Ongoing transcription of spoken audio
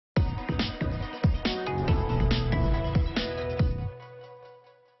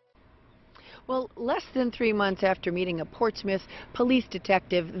Well, less than 3 months after meeting a Portsmouth police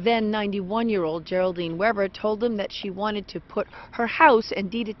detective, then 91-year-old Geraldine Weber told him that she wanted to put her house and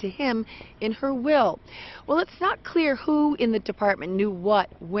deed it to him in her will. Well, it's not clear who in the department knew what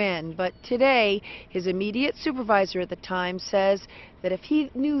when, but today his immediate supervisor at the time says that if he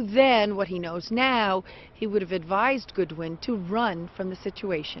knew then what he knows now, he would have advised Goodwin to run from the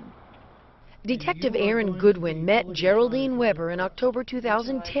situation. Detective Aaron Goodwin met Geraldine Weber in October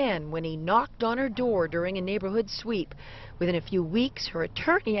 2010 when he knocked on her door during a neighborhood sweep. Within a few weeks, her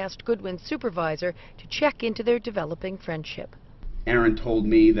attorney asked Goodwin's supervisor to check into their developing friendship. Aaron told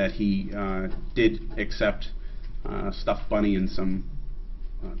me that he did accept stuffed bunny and some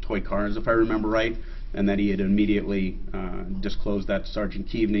toy cars, if I remember right, and that he had immediately disclosed that to Sergeant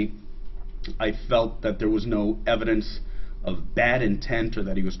Keaveney. I felt that there was no evidence of bad intent or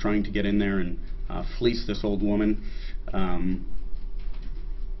that he was trying to get in there and fleece this old woman.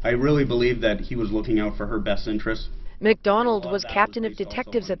 I really believe that he was looking out for her best interests. McDonald was captain of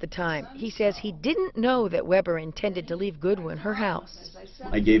detectives at the time. He says he didn't know that Weber intended to leave Goodwin her house.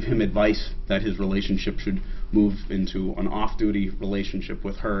 I gave him advice that his relationship should move into an off-duty relationship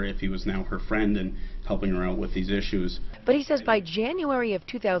with her if he was now her friend and helping her out with these issues. But he says by January of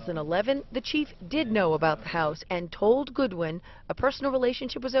 2011, the chief did know about the house and told Goodwin a personal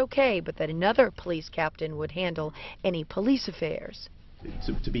relationship was okay, but that another police captain would handle any police affairs.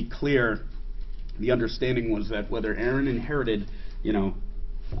 To be clear, the understanding was that whether Aaron inherited,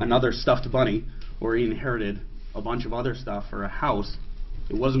 another stuffed bunny or he inherited a bunch of other stuff or a house,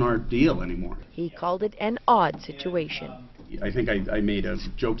 it wasn't our deal anymore. He called it an odd situation. I think I made a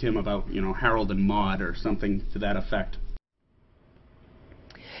joke to him about, Harold and Maude or something to that effect.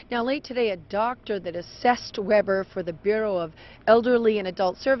 Now, late today, a doctor that assessed Weber for the Bureau of Elderly and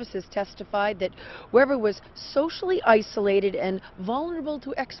Adult Services testified that Weber was socially isolated and vulnerable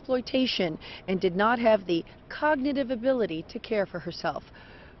to exploitation and did not have the cognitive ability to care for herself.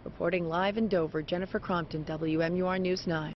 Reporting live in Dover, Jennifer Crompton, WMUR News 9.